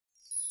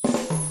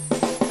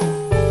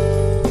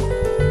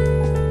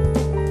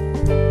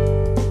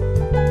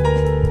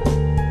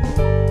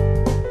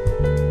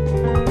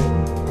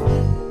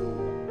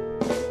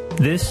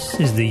This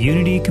is the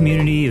Unity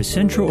Community of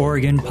Central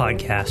Oregon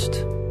podcast.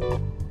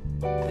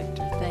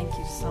 Victor, thank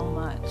you so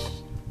much.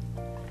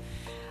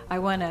 I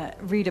want to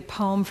read a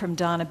poem from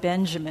Donna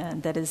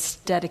Benjamin that is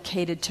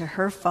dedicated to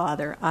her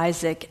father,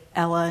 Isaac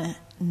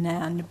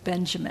Elanan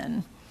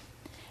Benjamin,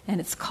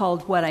 and it's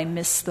called What I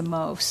Miss the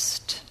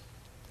Most.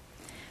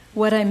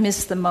 What I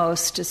miss the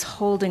most is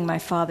holding my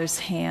father's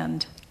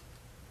hand.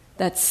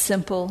 That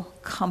simple,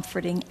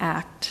 comforting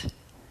act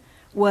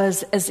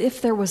was as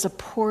if there was a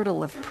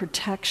portal of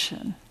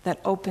protection that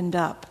opened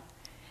up.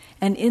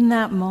 And in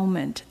that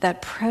moment,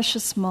 that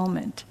precious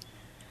moment,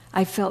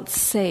 I felt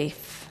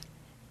safe,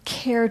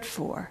 cared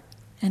for,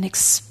 and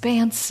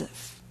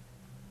expansive.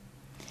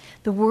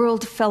 The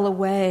world fell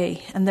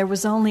away, and there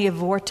was only a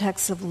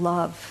vortex of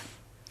love,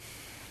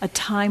 a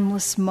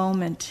timeless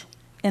moment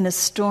in a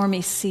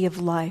stormy sea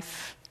of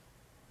life.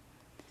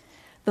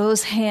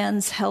 Those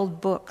hands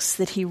held books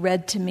that he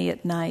read to me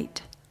at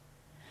night.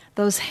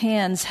 Those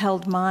hands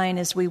held mine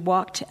as we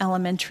walked to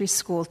elementary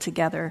school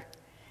together.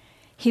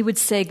 He would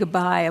say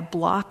goodbye a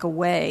block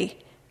away,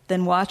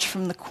 then watch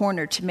from the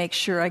corner to make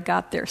sure I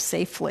got there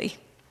safely.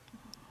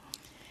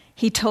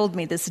 He told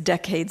me this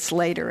decades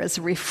later as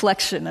a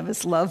reflection of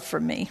his love for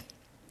me,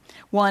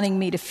 wanting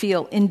me to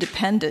feel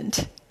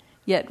independent,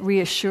 yet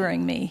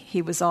reassuring me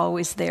he was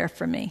always there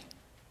for me.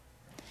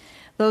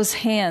 Those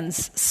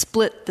hands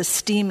split the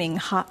steaming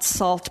hot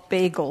salt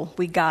bagel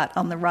we got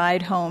on the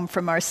ride home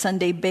from our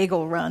Sunday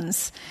bagel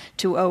runs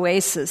to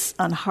Oasis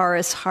on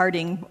Horace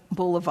Harding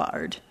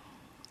Boulevard.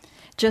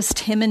 Just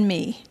him and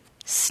me,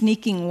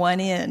 sneaking one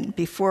in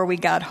before we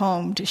got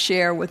home to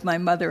share with my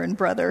mother and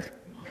brother.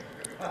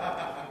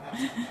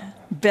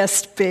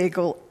 Best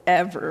bagel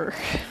ever.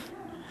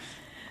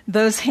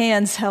 Those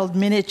hands held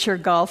miniature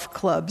golf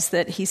clubs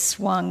that he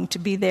swung to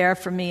be there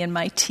for me in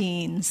my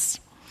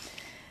teens.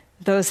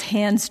 Those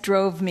hands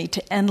drove me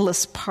to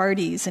endless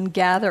parties and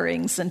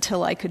gatherings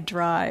until I could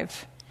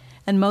drive,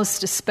 and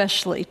most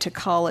especially to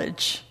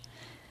college.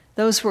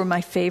 Those were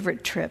my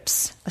favorite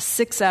trips, a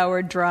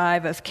 6-hour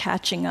drive of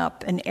catching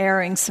up and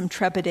airing some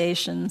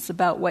trepidations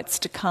about what's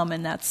to come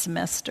in that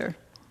semester.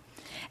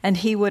 And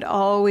he would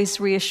always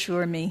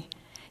reassure me,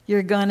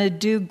 "You're gonna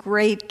do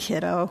great,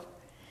 kiddo."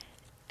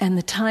 And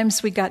the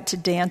times we got to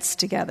dance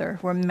together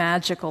were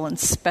magical and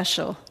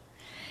special.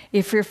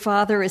 If your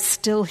father is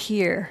still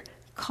here,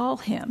 call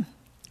him,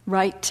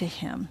 write to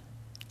him,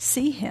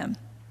 see him.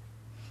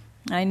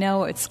 I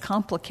know it's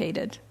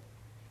complicated.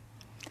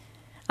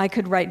 I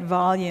could write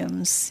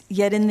volumes,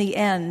 yet in the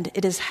end,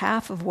 it is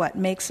half of what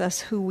makes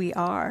us who we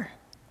are.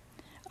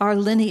 Our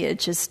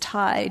lineage is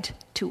tied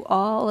to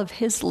all of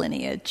his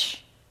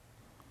lineage.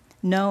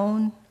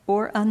 Known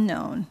or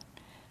unknown,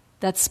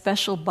 that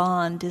special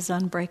bond is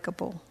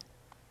unbreakable.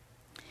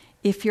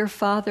 If your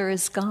father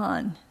is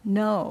gone,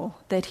 know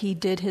that he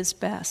did his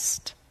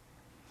best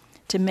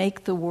to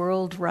make the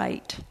world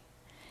right.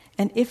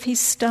 And if he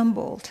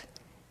stumbled,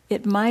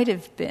 it might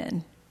have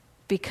been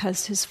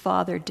because his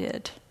father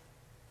did.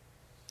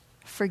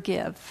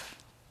 Forgive.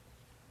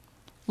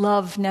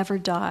 Love never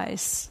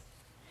dies.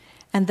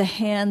 And the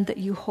hand that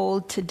you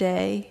hold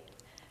today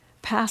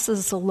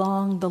passes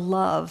along the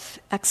love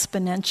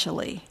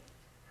exponentially.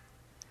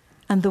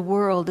 And the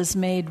world is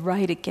made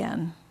right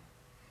again.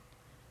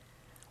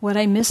 What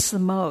I miss the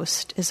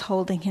most is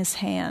holding his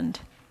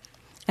hand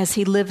as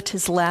he lived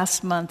his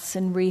last months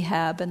in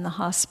rehab in the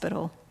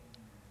hospital.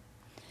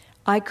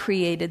 I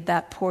created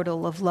that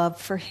portal of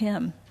love for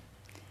him,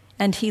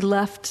 and he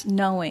left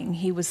knowing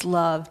he was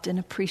loved and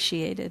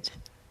appreciated.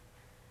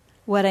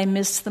 What I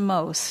miss the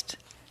most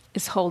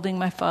is holding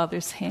my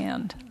father's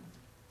hand.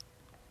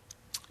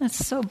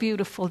 That's so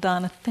beautiful,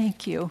 Donna.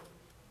 Thank you.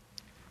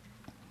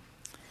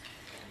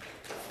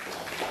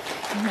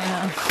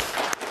 Yeah.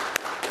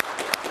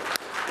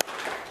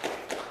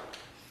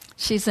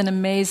 She's an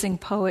amazing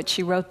poet.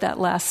 She wrote that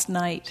last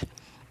night.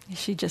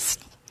 She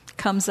just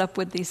comes up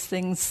with these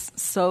things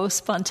so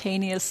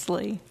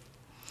spontaneously.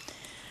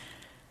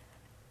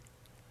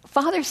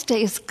 Father's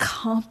Day is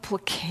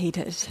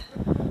complicated.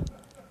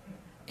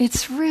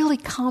 It's really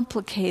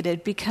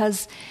complicated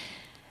because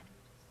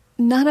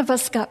none of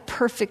us got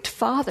perfect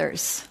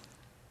fathers.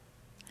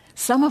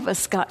 Some of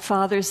us got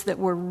fathers that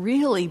were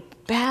really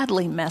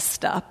badly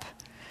messed up.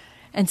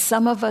 And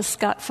some of us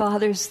got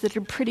fathers that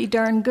are pretty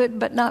darn good,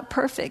 but not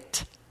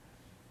perfect.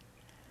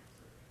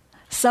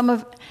 Some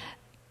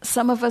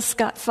of us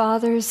got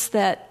fathers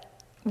that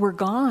were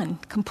gone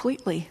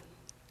completely,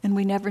 and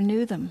we never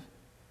knew them.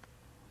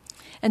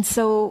 And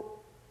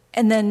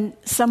then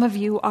some of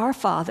you are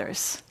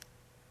fathers,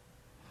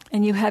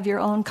 and you have your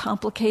own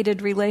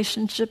complicated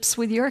relationships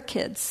with your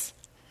kids.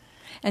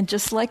 And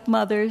just like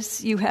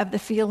mothers, you have the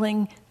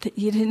feeling that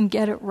you didn't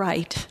get it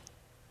right.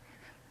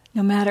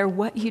 No matter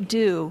what you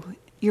do,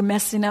 you're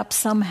messing up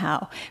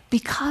somehow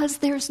because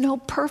there's no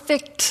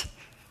perfect.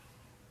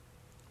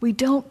 We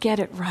don't get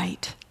it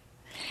right.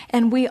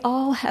 And we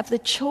all have the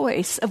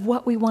choice of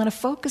what we want to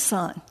focus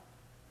on.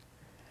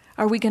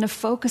 Are we going to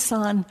focus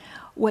on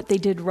what they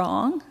did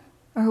wrong?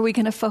 Or are we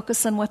going to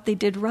focus on what they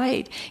did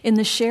right? In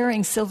the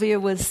sharing, Sylvia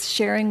was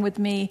sharing with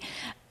me,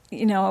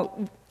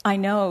 I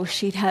know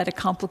she'd had a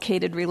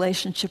complicated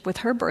relationship with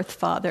her birth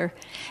father,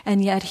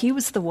 and yet he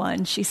was the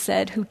one, she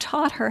said, who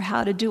taught her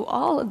how to do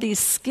all of these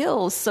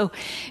skills. So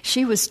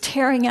she was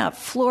tearing out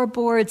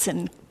floorboards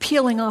and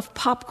peeling off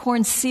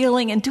popcorn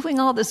ceiling and doing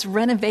all this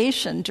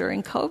renovation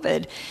during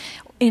COVID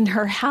in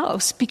her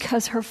house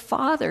because her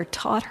father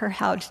taught her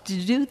how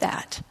to do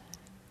that.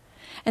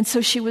 And so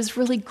she was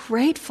really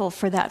grateful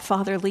for that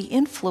fatherly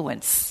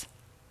influence.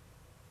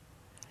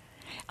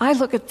 I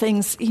look at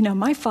things,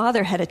 my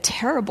father had a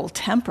terrible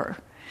temper,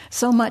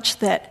 so much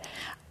that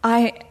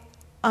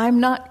I'm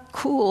not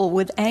cool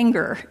with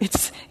anger.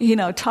 It's,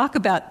 talk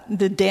about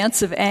the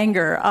dance of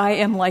anger. I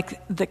am like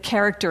the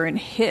character in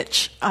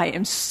Hitch. I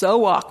am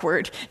so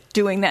awkward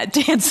doing that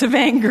dance of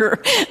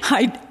anger.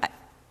 I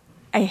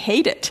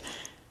hate it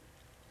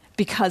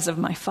because of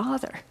my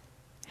father.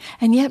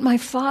 And yet my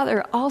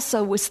father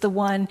also was the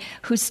one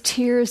whose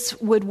tears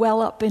would well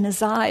up in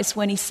his eyes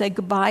when he said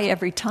goodbye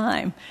every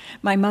time.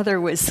 My mother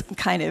was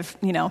kind of,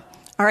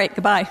 all right,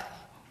 goodbye.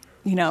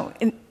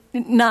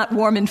 Not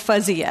warm and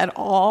fuzzy at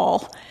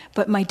all.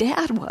 But my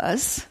dad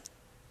was.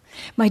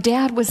 My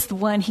dad was the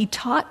one, he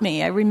taught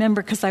me. I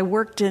remember because I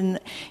worked in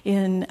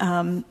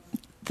the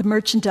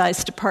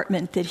merchandise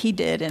department that he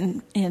did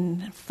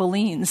in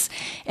Feline's.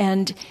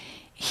 And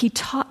he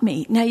taught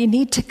me, now you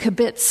need to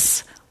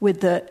kibitz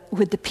with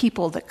the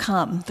people that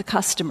come, the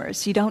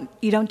customers. You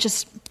don't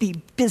just be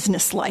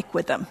businesslike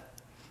with them.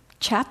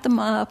 Chat them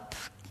up,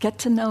 get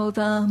to know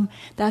them.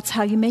 That's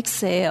how you make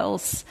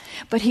sales.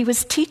 But he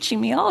was teaching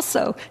me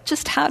also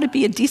just how to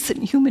be a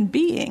decent human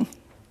being.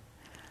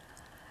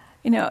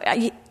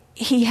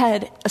 He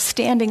had a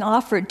standing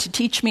offer to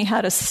teach me how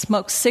to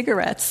smoke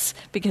cigarettes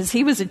because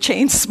he was a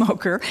chain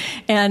smoker.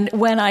 And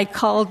when I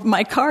called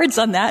my cards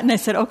on that and I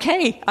said,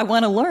 okay, I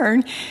want to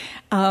learn,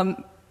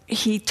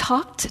 he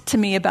talked to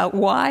me about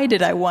why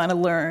did I want to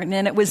learn,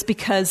 and it was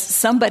because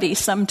somebody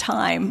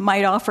sometime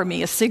might offer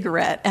me a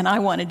cigarette, and I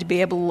wanted to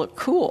be able to look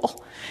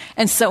cool.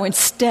 And so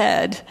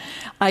instead,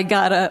 I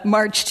got a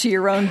March to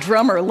Your Own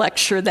Drummer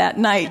lecture that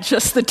night,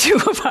 just the two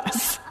of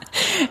us.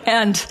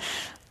 And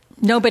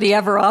nobody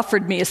ever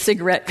offered me a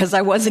cigarette because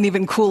I wasn't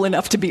even cool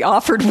enough to be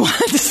offered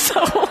one,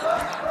 so...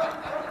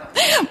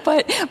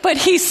 But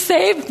he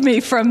saved me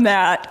from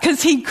that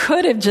because he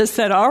could have just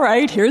said, all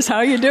right, here's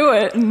how you do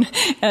it,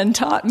 and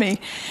taught me.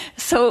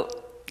 So,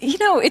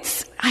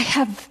 I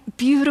have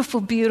beautiful,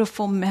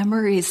 beautiful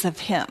memories of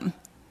him,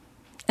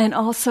 and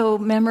also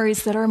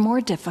memories that are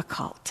more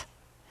difficult.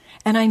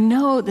 And I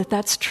know that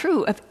that's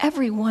true of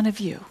every one of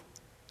you.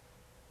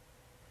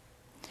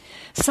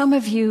 Some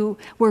of you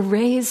were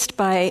raised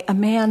by a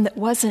man that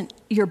wasn't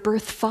your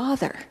birth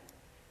father.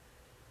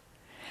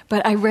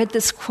 But I read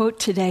this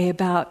quote today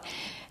about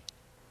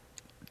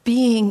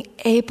being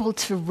able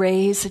to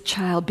raise a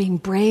child, being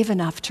brave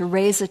enough to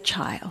raise a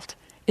child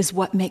is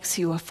what makes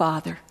you a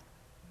father.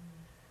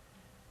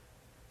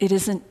 It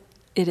isn't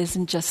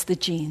just the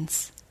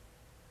genes.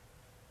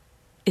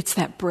 It's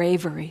that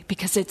bravery,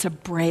 because it's a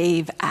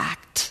brave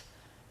act.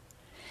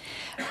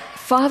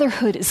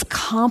 Fatherhood is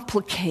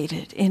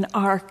complicated in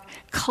our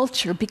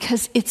culture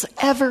because it's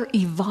ever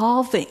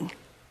evolving.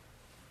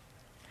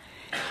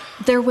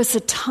 There was a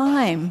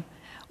time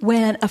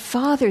when a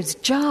father's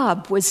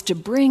job was to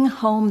bring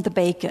home the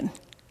bacon,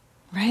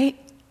 right?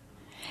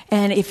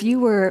 And if you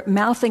were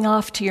mouthing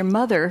off to your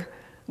mother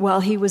while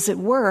he was at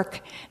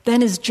work,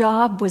 then his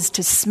job was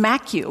to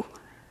smack you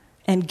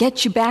and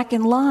get you back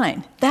in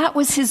line. That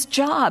was his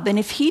job. And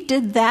if he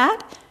did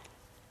that,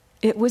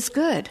 it was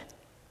good.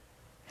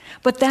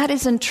 But that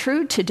isn't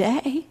true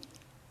today.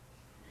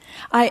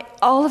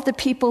 All of the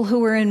people who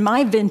were in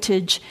my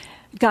vintage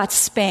got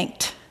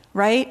spanked,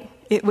 right?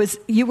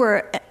 You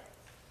were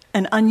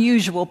an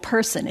unusual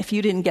person if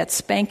you didn't get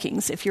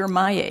spankings, if you're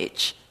my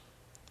age.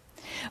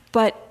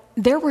 But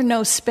there were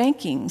no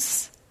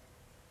spankings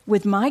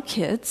with my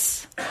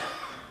kids.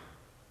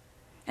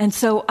 And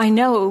so I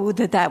know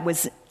that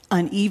was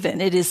uneven.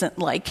 It isn't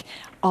like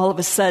all of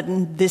a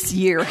sudden this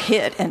year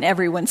hit and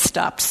everyone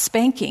stopped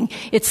spanking.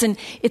 It's an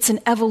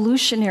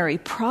evolutionary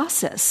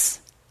process.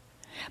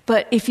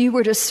 But if you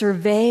were to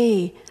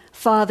survey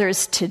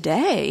fathers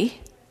today,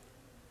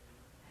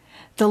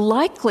 the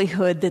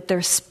likelihood that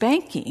they're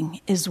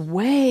spanking is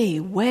way,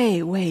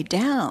 way, way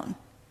down.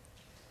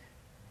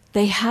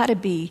 They had to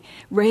be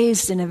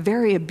raised in a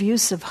very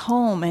abusive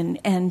home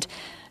and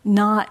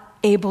not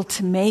able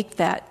to make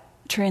that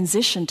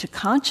transition to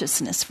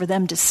consciousness for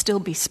them to still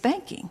be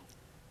spanking.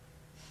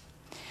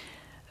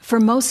 For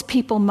most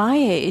people my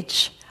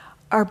age,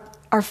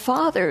 our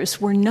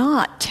fathers were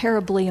not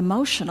terribly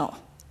emotional.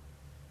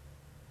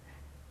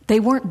 They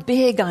weren't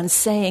big on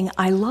saying,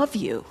 I love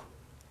you.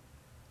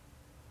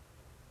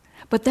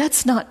 But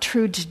that's not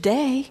true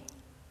today.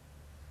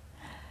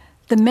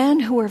 The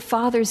men who are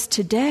fathers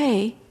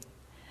today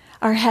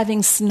are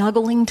having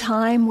snuggling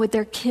time with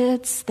their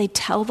kids. They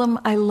tell them,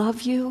 I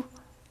love you.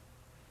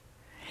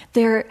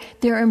 They're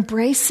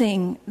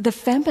embracing the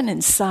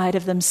feminine side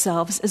of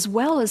themselves as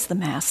well as the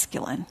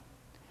masculine.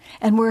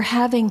 And we're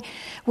having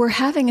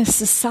a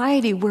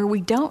society where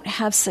we don't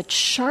have such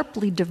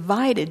sharply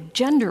divided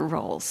gender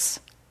roles.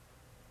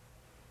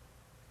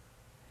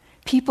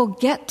 People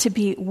get to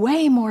be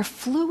way more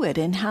fluid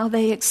in how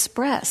they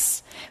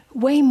express,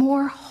 way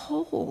more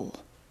whole.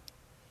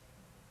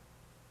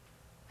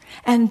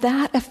 And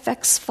that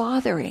affects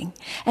fathering.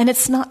 And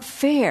it's not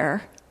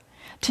fair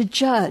to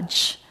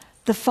judge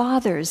the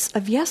fathers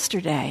of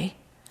yesterday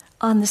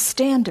on the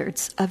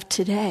standards of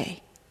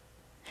today.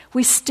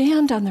 We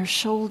stand on their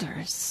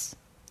shoulders.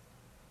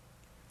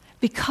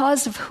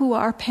 Because of who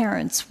our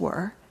parents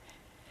were,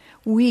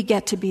 we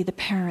get to be the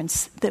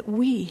parents that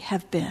we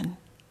have been.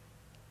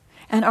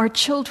 And our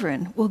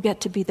children will get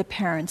to be the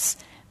parents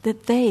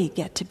that they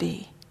get to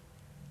be.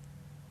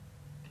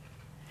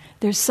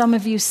 There's some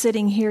of you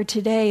sitting here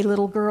today,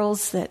 little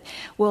girls, that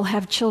will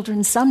have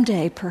children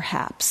someday,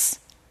 perhaps.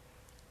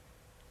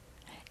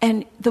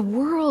 And the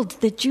world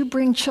that you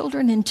bring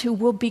children into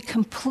will be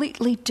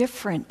completely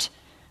different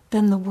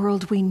than the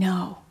world we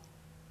know.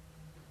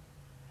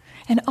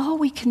 And all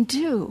we can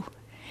do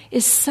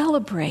is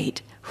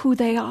celebrate who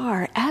they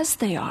are as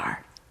they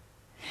are.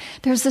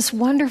 There's this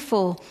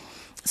wonderful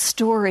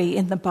story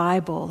in the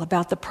Bible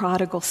about the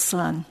prodigal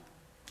son.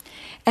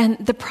 And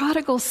the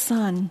prodigal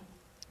son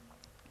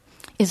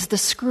is the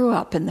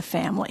screw-up in the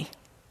family.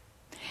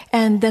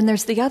 And then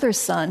there's the other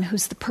son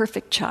who's the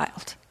perfect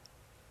child.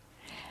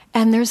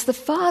 And there's the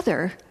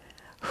father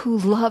who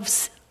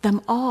loves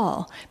them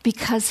all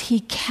because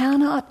he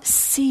cannot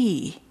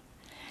see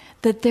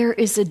that there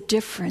is a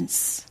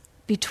difference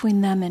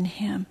between them and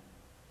him.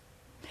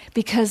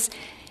 Because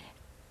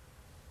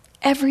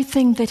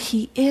everything that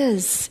he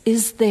is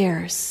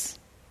theirs.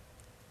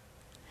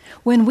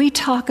 When we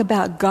talk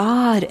about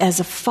God as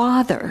a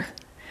father,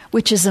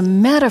 which is a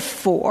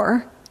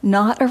metaphor,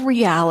 not a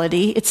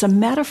reality, it's a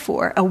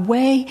metaphor, a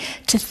way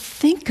to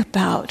think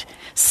about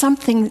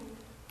something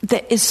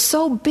that is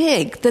so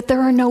big that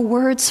there are no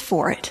words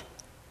for it.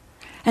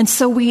 And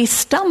so we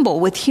stumble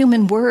with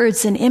human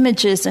words and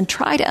images and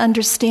try to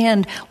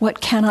understand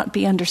what cannot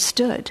be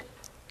understood.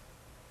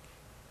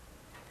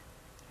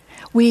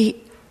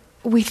 We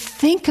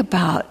think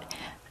about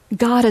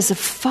God as a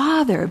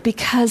father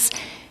because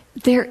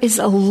there is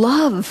a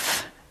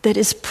love that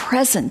is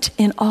present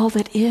in all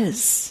that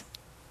is.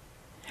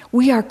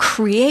 We are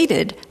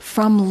created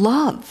from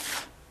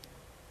love.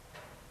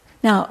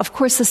 Now, of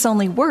course, this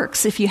only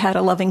works if you had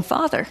a loving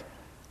father.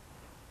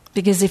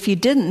 Because if you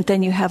didn't,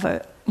 then you have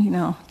a,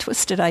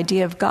 twisted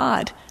idea of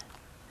God.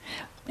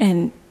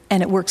 And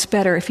it works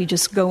better if you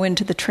just go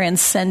into the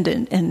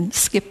transcendent and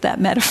skip that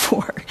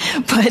metaphor.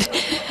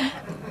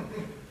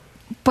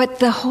 But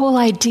the whole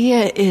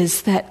idea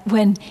is that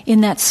when,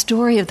 in that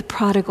story of the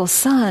prodigal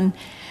son,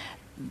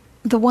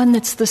 the one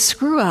that's the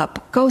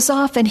screw-up goes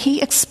off and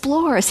he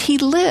explores, he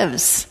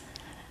lives.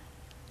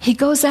 He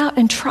goes out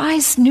and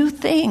tries new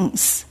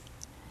things.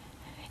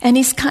 And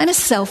he's kind of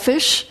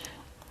selfish,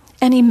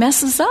 and he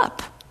messes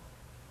up.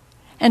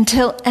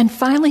 And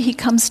finally he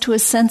comes to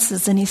his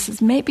senses and he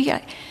says, maybe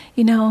I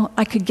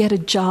could get a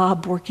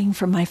job working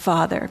for my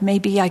father.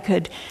 Maybe I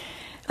could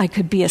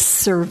be a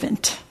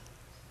servant.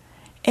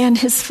 And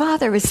his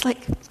father is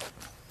like,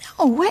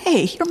 no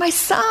way, you're my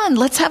son.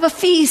 Let's have a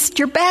feast.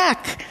 You're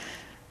back.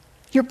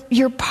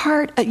 You're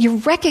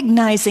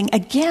recognizing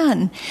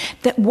again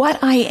that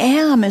what I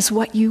am is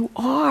what you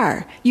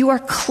are. You are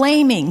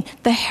claiming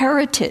the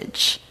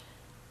heritage.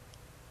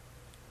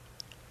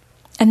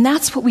 And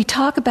that's what we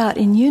talk about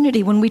in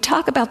unity. When we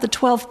talk about the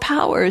 12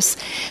 powers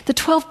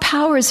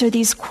are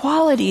these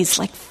qualities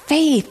like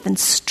faith and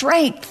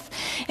strength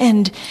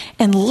and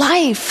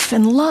life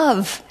and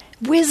love,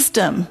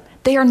 wisdom.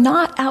 They are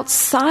not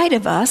outside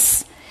of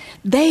us.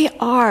 They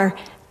are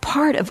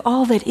part of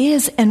all that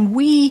is, and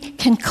we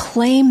can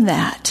claim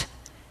that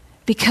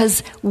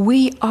because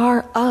we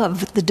are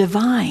of the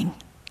divine.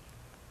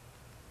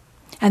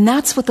 And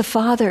that's what the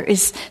Father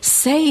is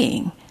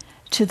saying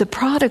to the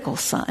prodigal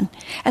son.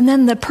 And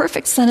then the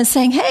perfect son is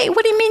saying, hey,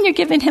 what do you mean you're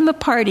giving him a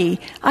party?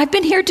 I've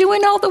been here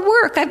doing all the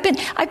work.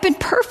 I've been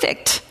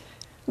perfect.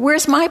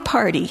 Where's my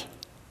party?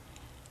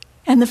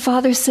 And the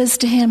Father says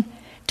to him,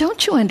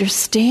 don't you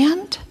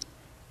understand?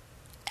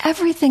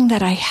 Everything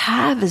that I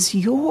have is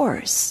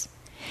yours.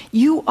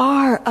 You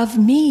are of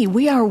me.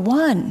 We are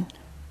one.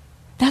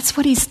 That's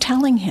what he's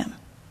telling him.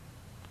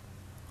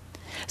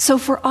 So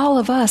for all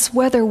of us,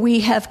 whether we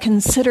have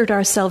considered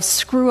ourselves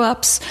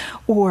screw-ups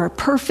or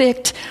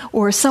perfect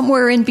or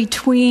somewhere in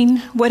between,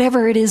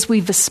 whatever it is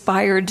we've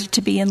aspired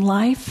to be in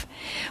life,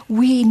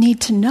 we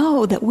need to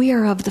know that we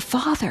are of the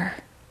Father.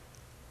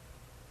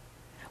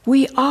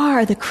 We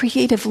are the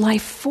creative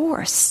life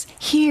force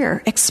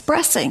here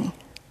expressing.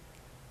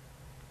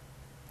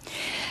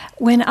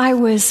 When I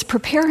was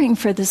preparing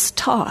for this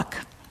talk,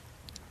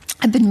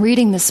 I've been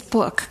reading this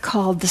book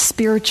called The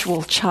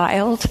Spiritual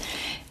Child.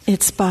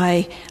 It's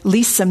by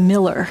Lisa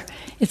Miller.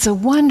 It's a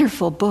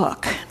wonderful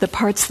book, the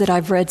parts that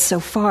I've read so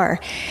far.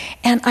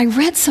 And I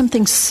read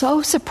something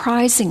so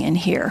surprising in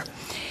here.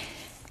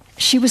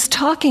 She was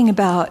talking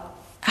about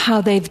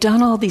how they've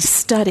done all these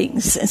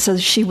studies. And so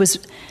she was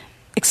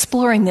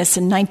exploring this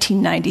in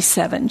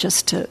 1997,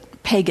 just to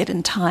peg it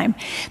in time.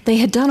 They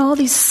had done all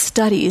these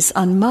studies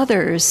on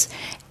mothers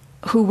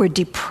who were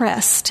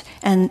depressed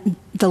and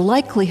the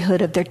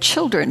likelihood of their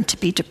children to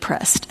be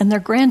depressed and their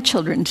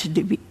grandchildren to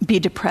be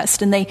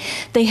depressed. And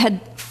they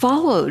had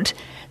followed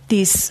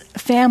these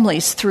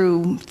families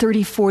through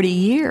 30, 40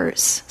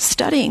 years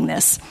studying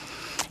this.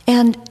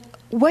 And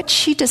what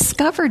she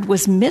discovered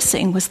was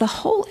missing was the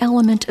whole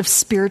element of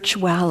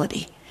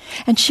spirituality.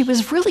 And she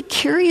was really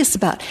curious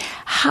about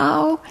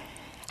how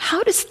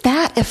does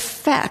that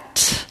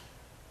affect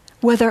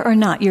whether or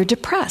not you're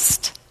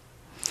depressed?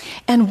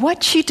 And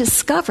what she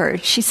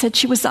discovered, she said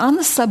she was on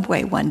the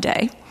subway one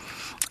day,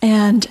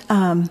 and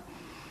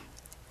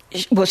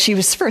she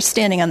was first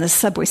standing on the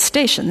subway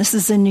station. This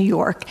is in New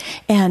York,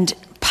 and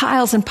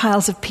piles and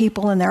piles of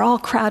people, and they're all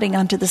crowding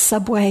onto the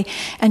subway.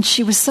 And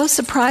she was so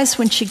surprised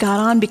when she got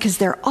on because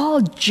they're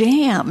all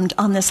jammed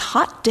on this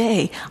hot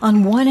day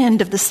on one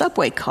end of the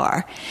subway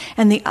car.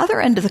 And the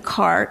other end of the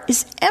car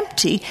is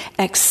empty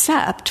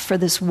except for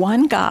this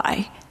one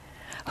guy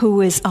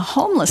who is a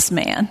homeless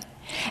man.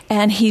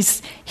 And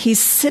he's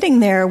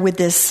sitting there with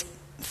this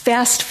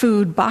fast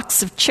food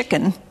box of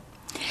chicken,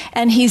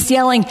 and he's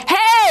yelling,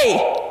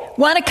 "Hey,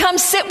 want to come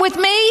sit with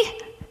me?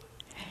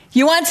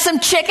 You want some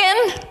chicken?"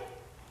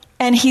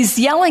 And he's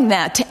yelling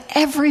that to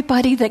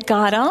everybody that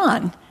got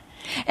on.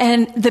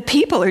 And the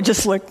people are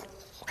just like,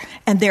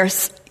 and they're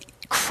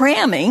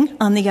cramming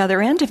on the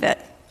other end of it.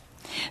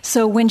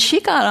 So when she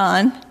got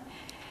on,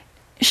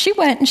 she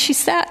went and she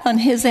sat on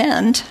his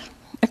end,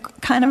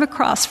 kind of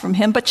across from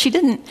him, but she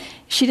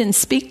didn't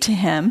speak to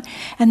him.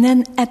 And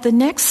then at the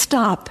next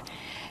stop,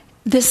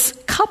 this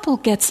couple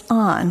gets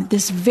on,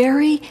 this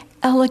very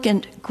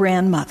elegant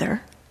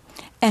grandmother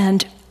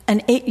and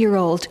an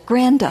 8-year-old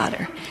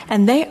granddaughter.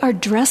 And they are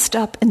dressed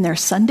up in their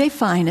Sunday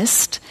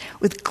finest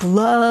with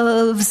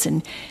gloves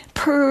and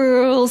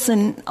pearls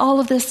and all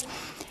of this.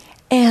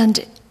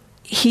 And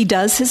he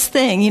does his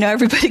thing. You know,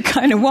 everybody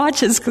kind of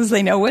watches because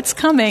they know what's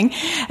coming.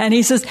 And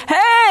he says,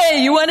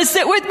 "Hey, you want to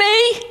sit with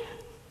me?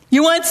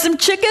 You want some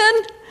chicken?"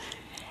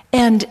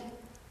 And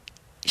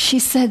she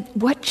said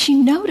what she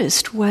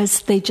noticed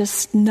was they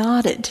just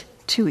nodded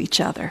to each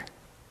other.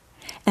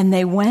 And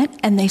they went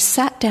and they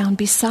sat down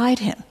beside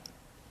him.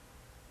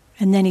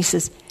 And then he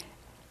says,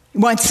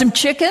 "You want some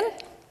chicken?"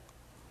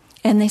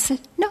 And they said,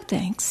 "No,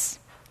 thanks,"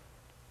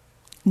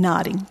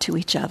 nodding to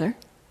each other.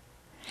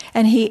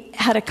 And he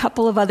had a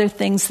couple of other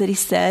things that he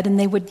said, and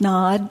they would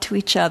nod to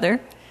each other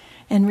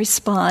and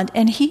respond.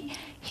 And he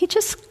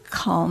just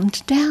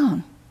calmed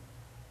down.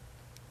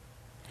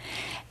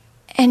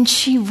 And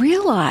she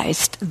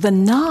realized the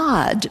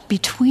nod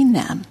between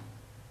them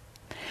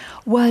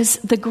was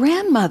the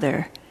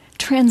grandmother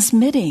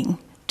transmitting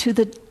to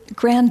the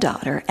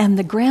granddaughter, and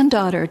the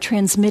granddaughter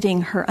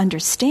transmitting her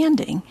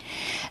understanding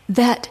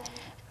that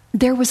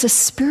there was a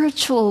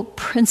spiritual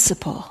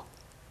principle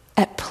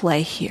at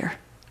play here.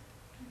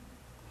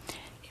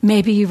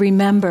 Maybe you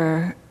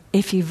remember,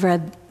 if you've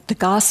read the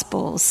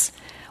Gospels,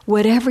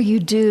 whatever you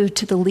do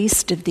to the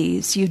least of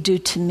these, you do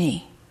to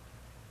me.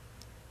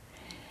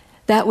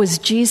 That was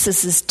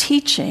Jesus'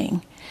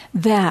 teaching,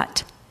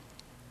 that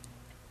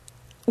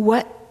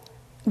what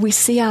we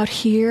see out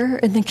here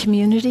in the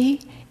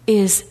community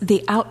is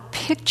the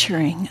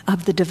outpicturing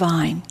of the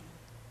divine.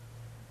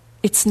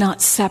 It's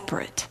not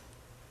separate.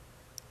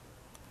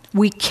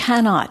 We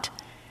cannot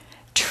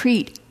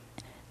treat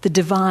the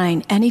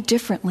divine any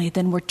differently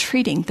than we're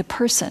treating the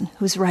person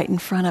who's right in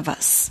front of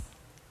us.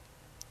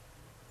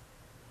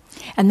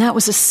 And that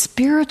was a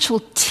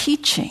spiritual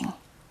teaching.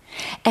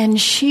 And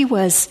she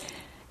was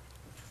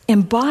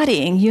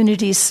embodying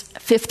Unity's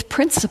fifth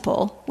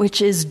principle,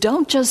 which is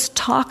don't just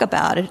talk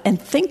about it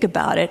and think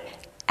about it,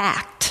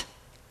 act.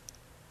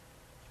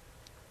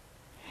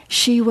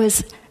 She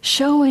was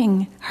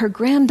showing her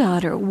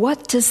granddaughter,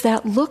 what does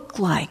that look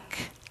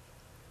like?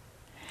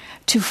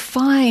 To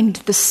find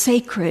the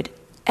sacred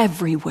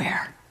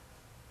everywhere.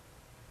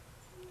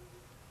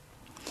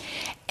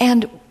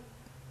 And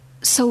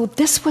so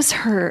this was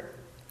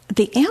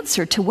the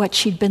answer to what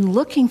she'd been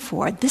looking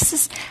for. This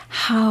is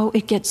how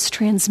it gets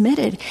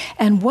transmitted.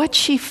 And what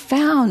she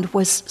found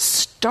was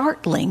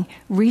startling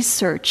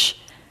research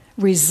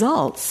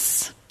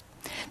results,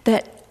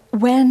 that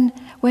when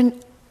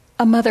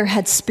a mother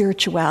had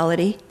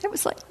spirituality, there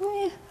was like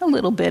a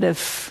little bit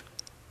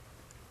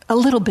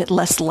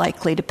less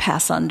likely to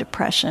pass on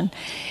depression.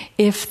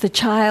 If the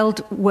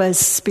child was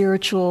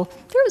spiritual,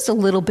 there was a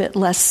little bit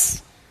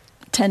less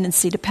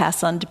tendency to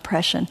pass on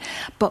depression.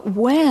 But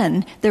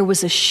when there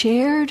was a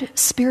shared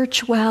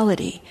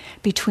spirituality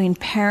between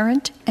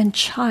parent and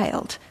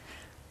child,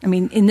 I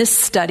mean, in this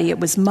study it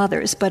was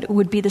mothers, but it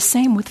would be the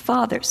same with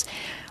fathers,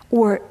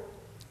 or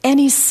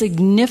any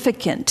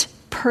significant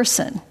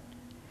person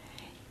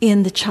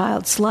in the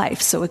child's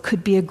life. So it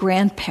could be a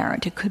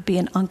grandparent, it could be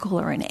an uncle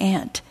or an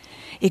aunt,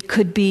 it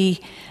could be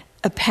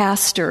a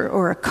pastor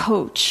or a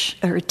coach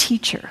or a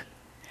teacher.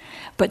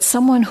 But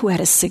someone who had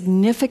a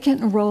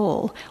significant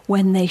role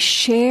when they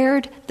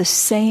shared the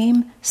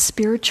same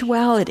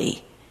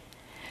spirituality,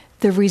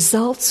 the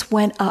results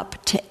went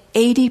up to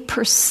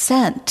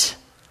 80%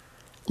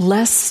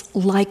 less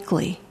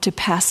likely to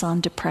pass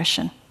on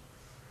depression.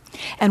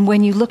 And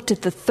when you looked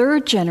at the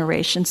third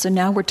generation, so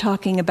now we're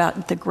talking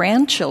about the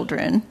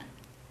grandchildren,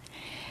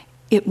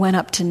 it went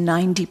up to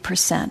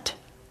 90%.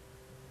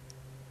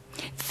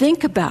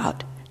 Think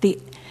about the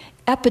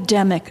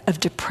epidemic of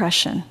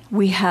depression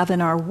we have in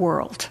our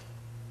world.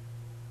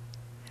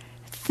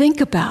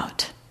 Think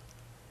about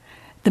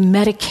the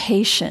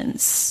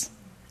medications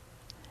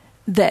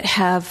that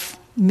have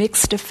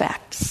mixed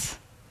effects.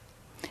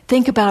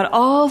 Think about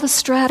all the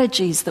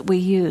strategies that we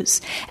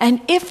use.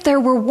 And if there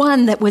were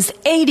one that was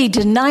 80 to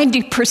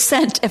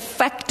 90%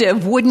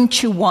 effective,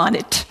 wouldn't you want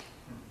it?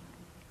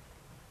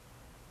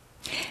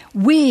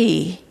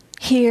 We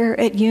here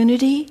at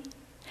Unity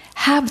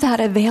have that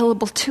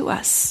available to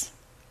us.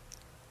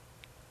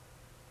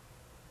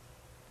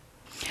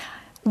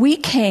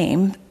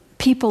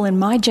 People in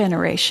my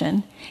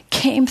generation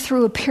came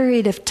through a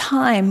period of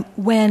time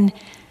when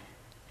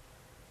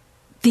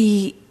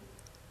the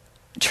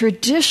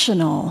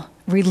traditional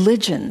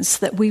religions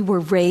that we were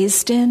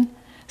raised in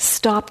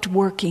stopped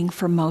working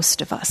for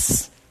most of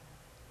us.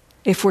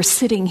 If we're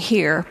sitting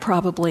here,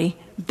 probably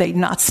they're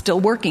not still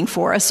working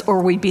for us,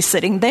 or we'd be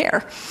sitting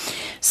there.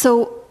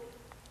 So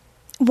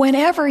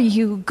whenever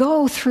you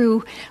go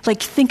through,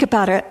 like, think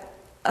about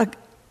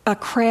a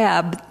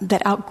crab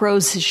that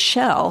outgrows his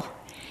shell,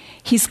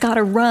 he's got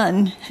to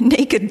run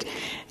naked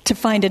to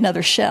find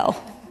another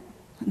shell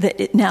that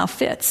it now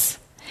fits.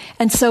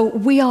 And so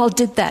we all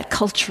did that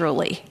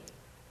culturally.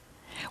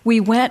 We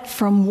went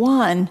from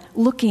one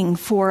looking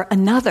for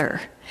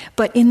another,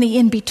 but in the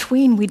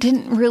in-between, we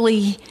didn't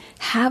really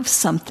have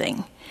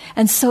something.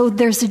 And so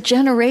there's a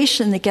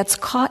generation that gets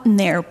caught in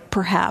there,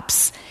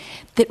 perhaps,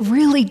 that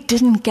really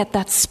didn't get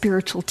that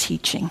spiritual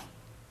teaching.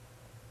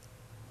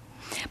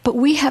 But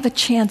we have a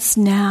chance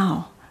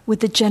now with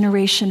the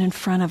generation in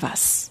front of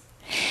us.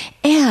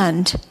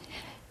 And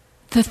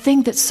the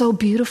thing that's so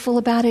beautiful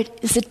about it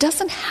is it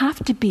doesn't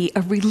have to be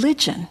a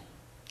religion.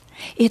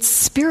 It's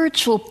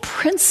spiritual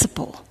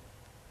principle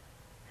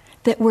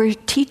that we're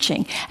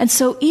teaching. And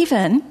so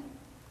even,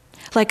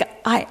 like,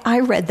 I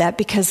read that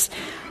because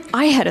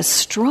I had a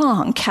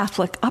strong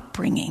Catholic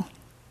upbringing.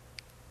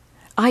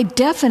 I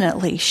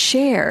definitely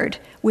shared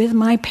with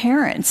my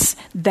parents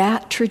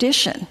that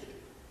tradition.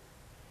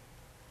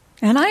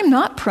 And I'm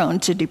not prone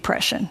to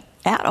depression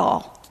at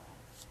all,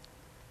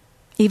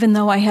 even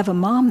though I have a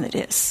mom that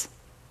is.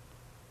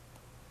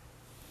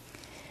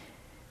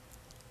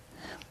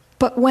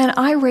 But when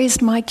I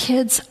raised my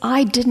kids,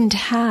 I didn't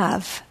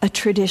have a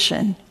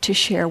tradition to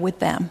share with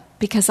them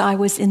because I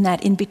was in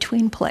that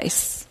in-between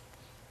place.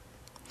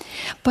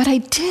 But I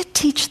did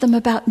teach them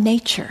about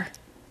nature.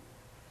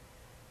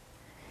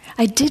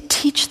 I did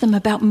teach them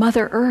about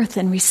Mother Earth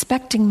and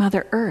respecting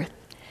Mother Earth.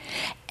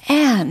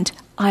 And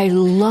I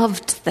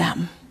loved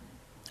them.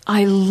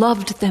 I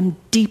loved them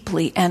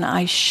deeply, and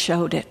I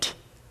showed it.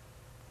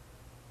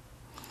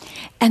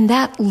 And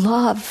that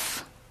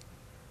love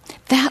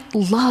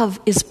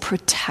is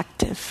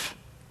protective.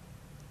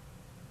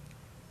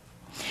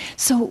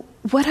 So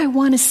what I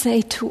want to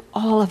say to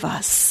all of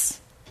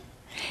us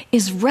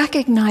is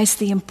recognize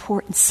the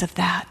importance of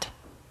that.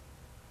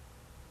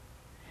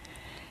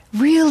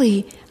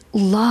 Really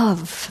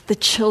love the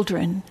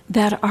children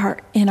that are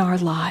in our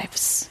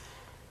lives.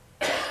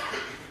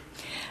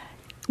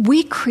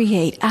 We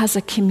create, as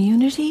a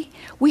community,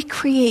 we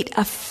create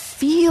a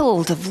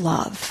field of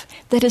love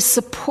that is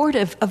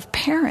supportive of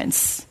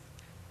parents,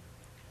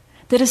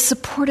 that is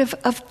supportive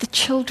of the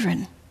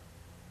children,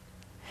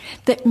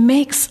 that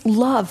makes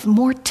love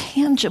more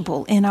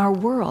tangible in our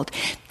world.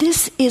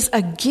 This is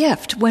a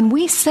gift. When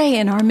we say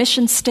in our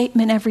mission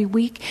statement every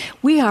week,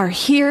 we are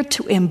here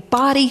to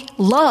embody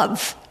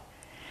love.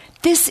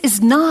 This is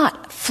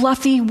not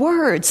fluffy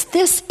words.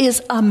 This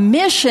is a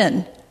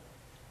mission.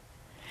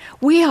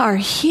 We are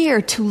here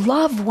to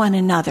love one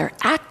another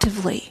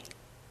actively.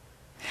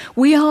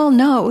 We all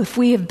know, if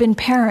we have been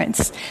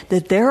parents,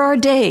 that there are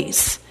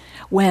days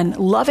when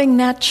loving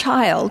that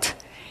child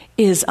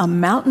is a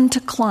mountain to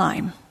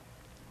climb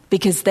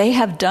because they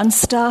have done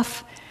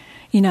stuff,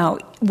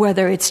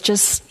 whether it's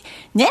just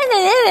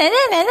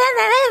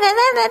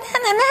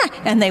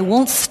and they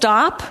won't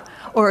stop,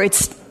 or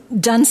it's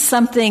done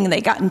something,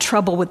 they got in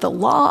trouble with the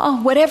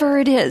law, whatever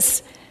it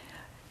is.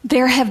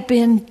 There have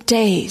been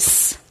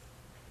days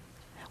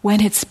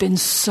when it's been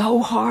so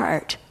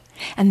hard.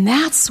 And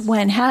that's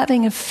when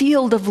having a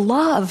field of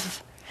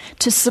love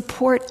to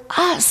support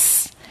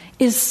us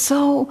is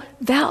so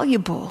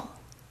valuable.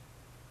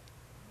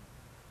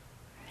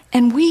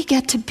 And we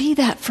get to be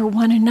that for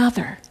one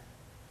another.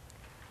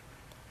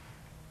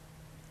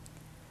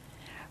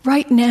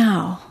 Right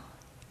now,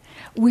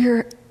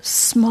 we're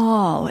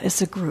small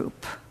as a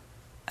group,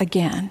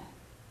 again,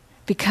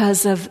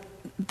 because of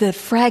the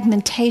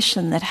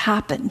fragmentation that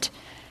happened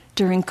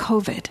during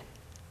COVID.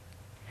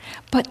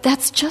 But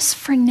that's just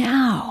for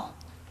now.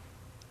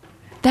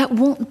 That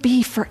won't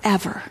be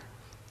forever.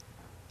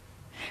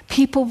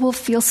 People will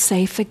feel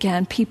safe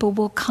again. People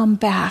will come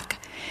back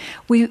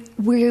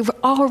We've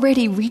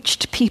already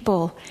reached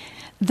people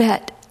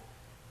that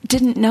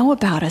didn't know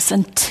about us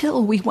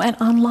until we went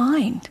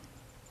online.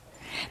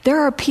 There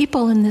are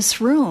people in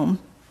this room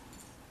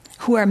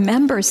who are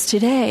members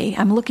today.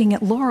 I'm looking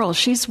at Laurel.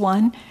 She's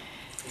one.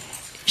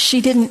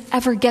 She didn't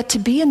ever get to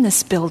be in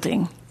this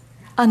building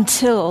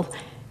until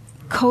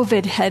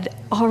COVID had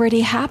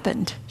already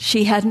happened.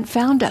 She hadn't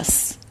found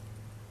us.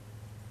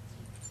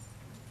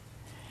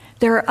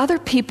 There are other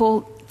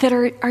people that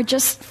are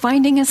just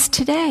finding us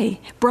today.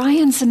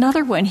 Brian's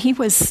another one.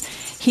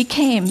 He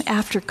came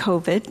after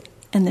COVID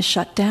and the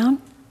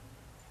shutdown.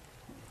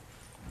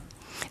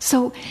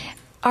 So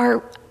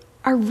our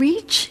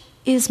reach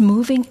is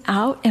moving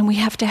out, and we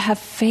have to have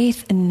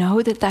faith and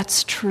know that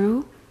that's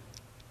true.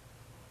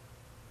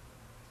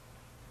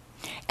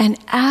 And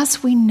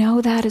as we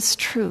know that is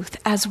truth,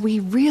 as we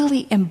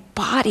really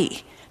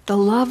embody the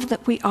love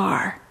that we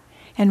are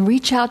and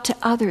reach out to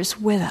others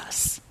with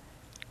us,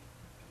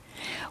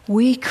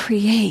 we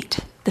create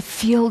the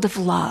field of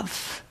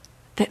love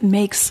that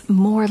makes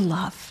more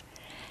love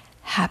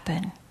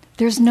happen.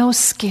 There's no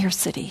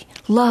scarcity.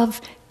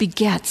 Love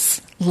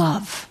begets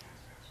love.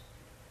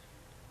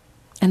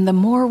 And the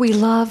more we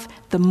love,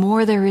 the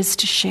more there is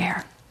to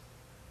share.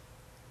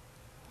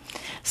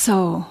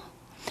 So,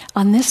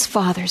 on this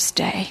Father's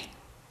Day,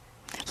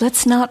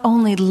 let's not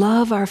only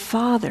love our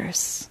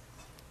fathers,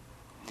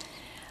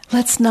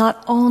 let's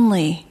not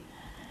only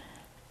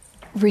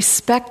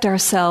respect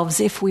ourselves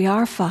if we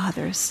are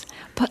fathers,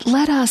 but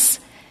let us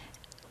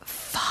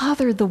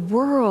father the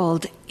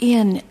world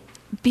in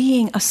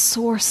being a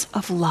source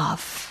of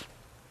love.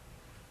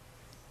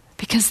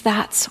 Because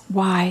that's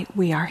why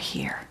we are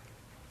here.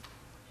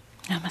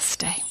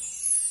 Namaste.